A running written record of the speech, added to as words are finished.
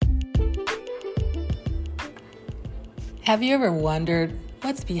Have you ever wondered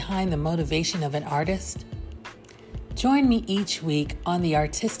what's behind the motivation of an artist? Join me each week on The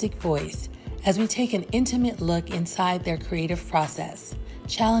Artistic Voice as we take an intimate look inside their creative process,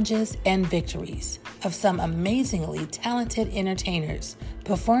 challenges, and victories of some amazingly talented entertainers,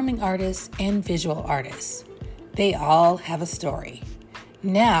 performing artists, and visual artists. They all have a story.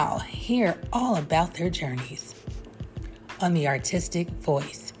 Now, hear all about their journeys on The Artistic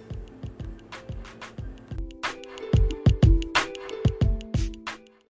Voice.